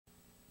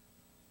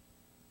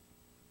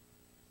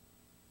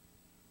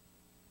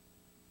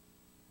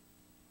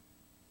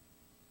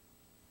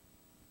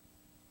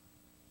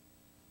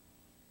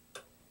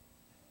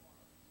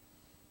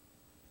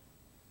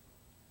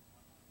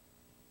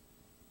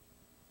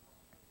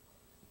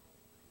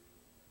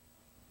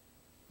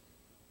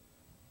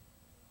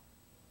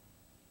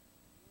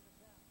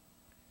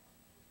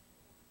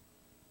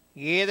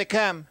Here they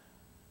come.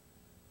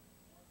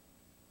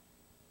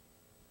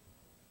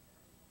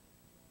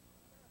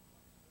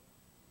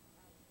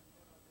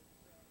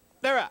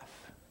 They're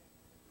off.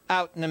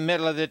 Out in the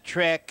middle of the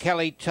track,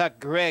 Kelly Tuck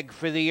Gregg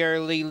for the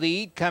early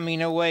lead.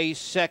 Coming away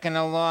second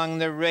along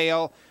the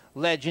rail,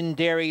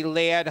 Legendary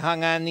Lad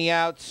hung on the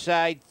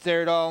outside.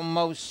 Third,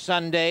 Almost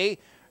Sunday.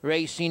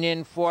 Racing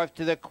in fourth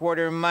to the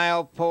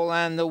quarter-mile pole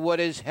on the wood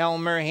is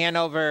Helmer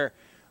Hanover.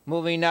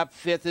 Moving up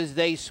fifth as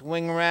they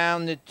swing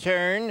round the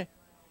turn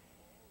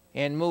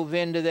and move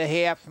into the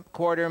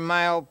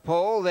half-quarter-mile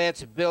pole.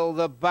 That's Bill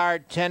the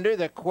Bartender,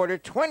 the quarter,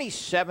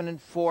 27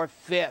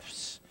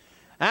 4/5.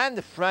 On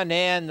the front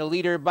end, the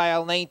leader by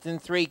a length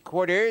and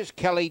 3/4.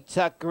 Kelly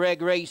Tuck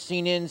Gregg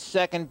racing in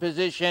second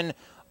position.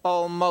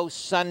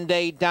 Almost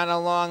Sunday down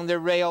along the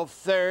rail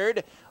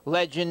third.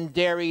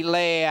 Legendary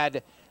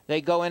Lad.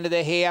 They go into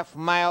the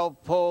half-mile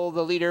pole.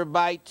 The leader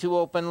by 2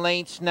 open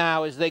lengths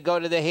now as they go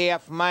to the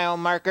half-mile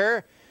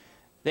marker.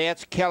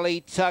 That's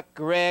Kelly Tuck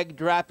Gregg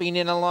dropping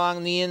in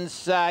along the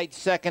inside,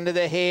 second to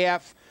the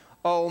half.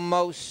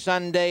 Almost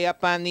Sunday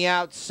up on the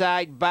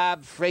outside.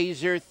 Bob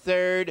Fraser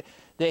third.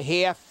 The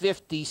half,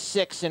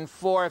 56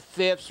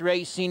 4/5,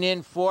 racing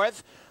in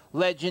fourth.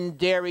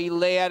 Legendary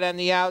Lad on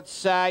the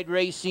outside,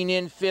 racing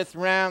in fifth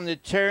round the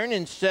turn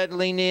and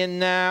settling in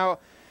now.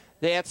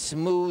 That's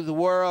Smooth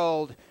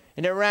World.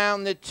 And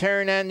around the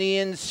turn on the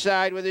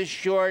inside with a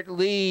short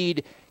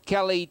lead.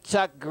 Kelly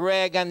Tuck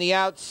Gregg on the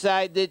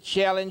outside, the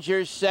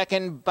challenger.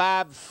 Second,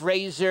 Bob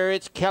Fraser.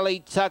 It's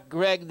Kelly Tuck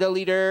Gregg, the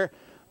leader.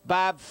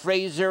 Bob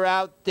Fraser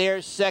out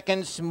there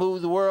second.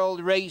 Smooth World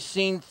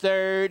racing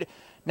third.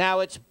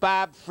 Now it's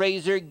Bob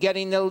Fraser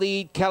getting the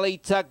lead. Kelly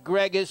Tuck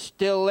Gregg is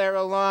still there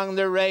along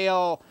the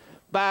rail.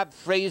 Bob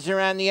Fraser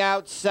on the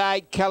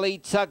outside, Kelly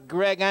Tuck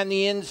Gregg on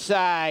the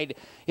inside.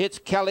 It's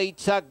Kelly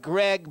Tuck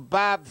Gregg,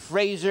 Bob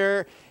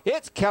Fraser.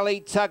 It's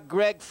Kelly Tuck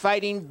Gregg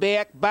fighting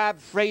back.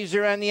 Bob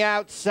Fraser on the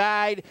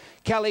outside.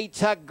 Kelly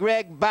Tuck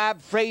Gregg,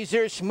 Bob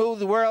Fraser,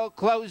 Smooth World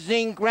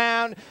closing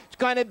ground. It's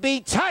going to be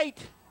tight.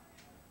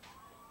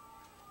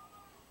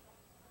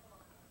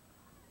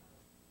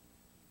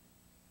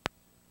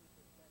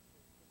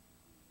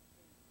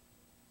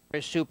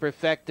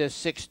 Superfecta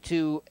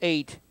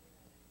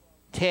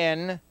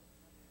 62810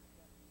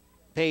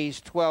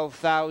 pays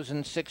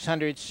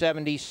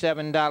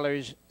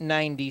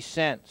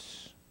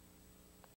 $12,677.90.